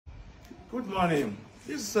Good morning.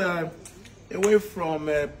 This is away from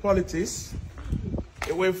politics,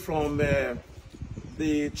 away from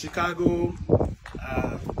the Chicago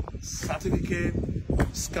certificate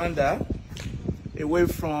scandal, away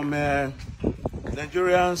from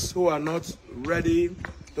Nigerians who are not ready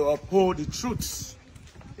to uphold the truths,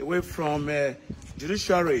 away from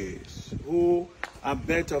judiciaries who are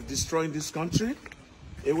bent of destroying this country,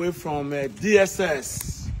 away from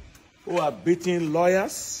DSS who are beating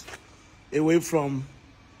lawyers, away from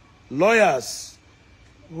lawyers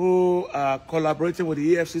who are collaborating with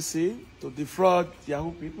the EFCC to defraud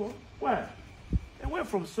Yahoo people. Well, away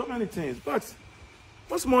from so many things. But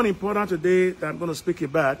what's more important today that I'm going to speak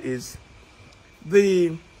about is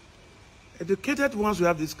the educated ones who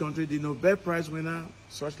have this country, the Nobel Prize winner,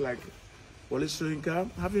 such like Wole Soyinka,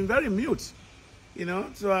 have been very mute. You know,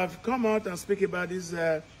 so I've come out and speak about this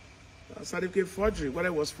certificate forgery, whether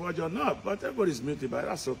it was forged or not, but everybody's mute about it.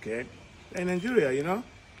 That's okay. In Nigeria, you know,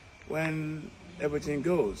 when everything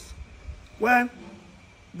goes. Well,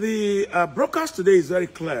 the broadcast today is very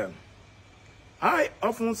clear. I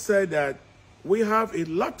often say that we have a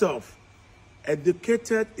lot of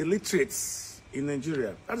educated illiterates in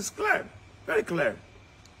Nigeria. That is clear, very clear.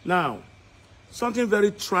 Now, something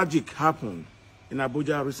very tragic happened in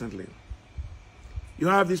Abuja recently. You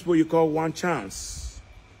have this what you call one chance.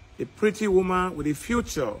 A pretty woman with a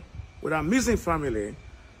future, with a missing family,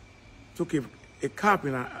 took a cab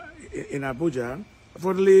in Abuja.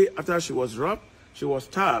 Unfortunately, after she was robbed, she was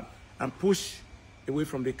stabbed and pushed away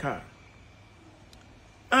from the car.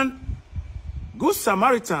 And good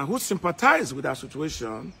Samaritan who sympathized with her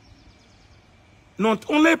situation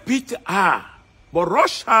not only picked her, but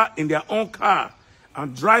rushed her in their own car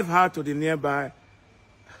and drive her to the nearby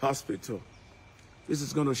hospital. This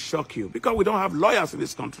is going to shock you because we don't have lawyers in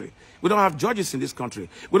this country. We don't have judges in this country.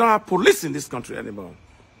 We don't have police in this country anymore.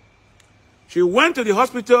 She went to the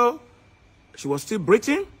hospital. She was still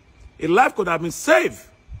breathing. A life could have been saved.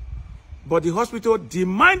 But the hospital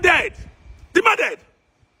demanded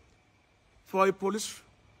for a police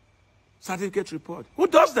certificate report. Who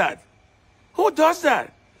does that? Who does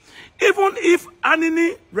that? Even if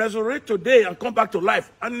Anini resurrect today and come back to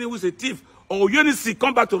life, Anini who is a thief, or Unisi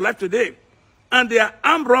come back to life today, and they are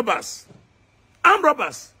armed robbers. Armed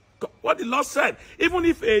robbers. What the law said, even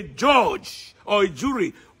if a judge or a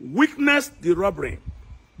jury witnessed the robbery,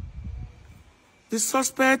 the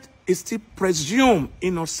suspect is still presumed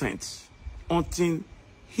innocent until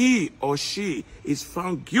he or she is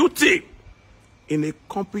found guilty in a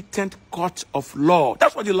competent court of law.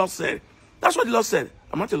 That's what the law said. That's what the law said.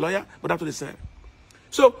 I'm not a lawyer, but that's what they said.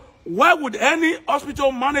 So why would any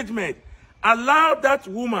hospital management allow that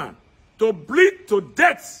woman to bleed to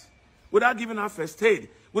death without giving her first aid,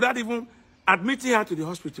 without even admitting her to the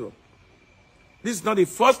hospital? This is not the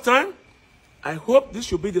first time. I hope this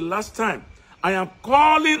should be the last time. I am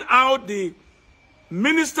calling out the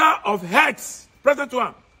Minister of Health, President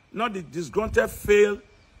one, not the disgruntled, failed,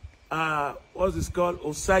 what's this called,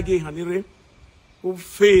 Osagie, who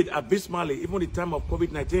failed abysmally, even the time of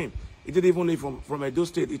COVID-19. He didn't even live from Edo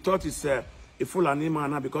State. He thought he's a full animal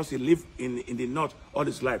now because he lived in the north all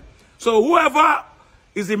his life. So whoever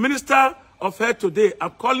is the Minister of Health today, I'm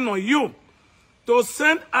calling on you to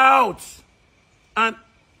send out an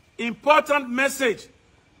important message,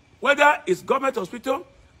 whether it's government hospital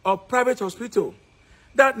or private hospital,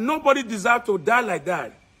 that nobody deserves to die like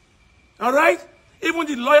that. All right? Even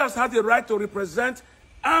the lawyers have the right to represent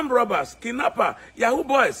armed robbers, kidnappers, Yahoo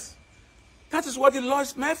boys. That is what the law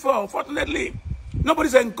is meant for, unfortunately.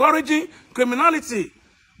 Nobody's encouraging criminality.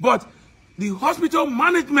 But the hospital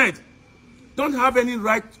management don't have any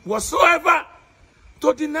right whatsoever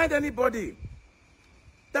to deny anybody.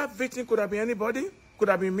 That victim could have been anybody. Could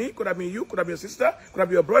have been me, could have been you, could have been your sister, could have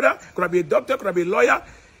been your brother, could have been a doctor, could have been a lawyer,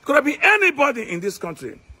 could have been anybody in this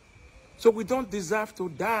country. So we don't deserve to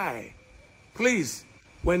die. Please,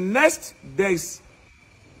 when next there is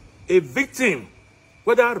a victim,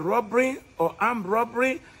 whether robbery or armed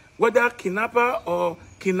robbery, whether kidnapper or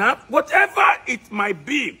kidnap, whatever it might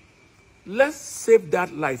be, let's save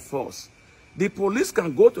that life first. The police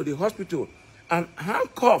can go to the hospital and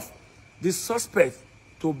handcuff the suspect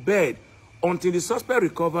to bed until the suspect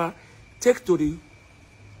recover, take to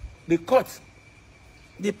the court.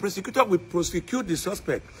 The prosecutor will prosecute the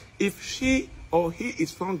suspect. If she or he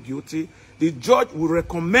is found guilty, the judge will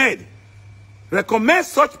recommend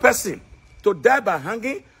such person to die by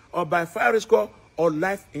hanging or by fire squad or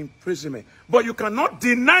life imprisonment. But you cannot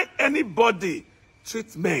deny anybody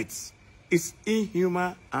treatment. It's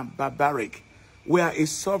inhuman and barbaric. We are a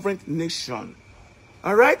sovereign nation.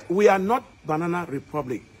 All right? We are not Banana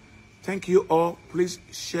Republic. Thank you all. Please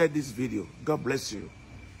share this video. God bless you.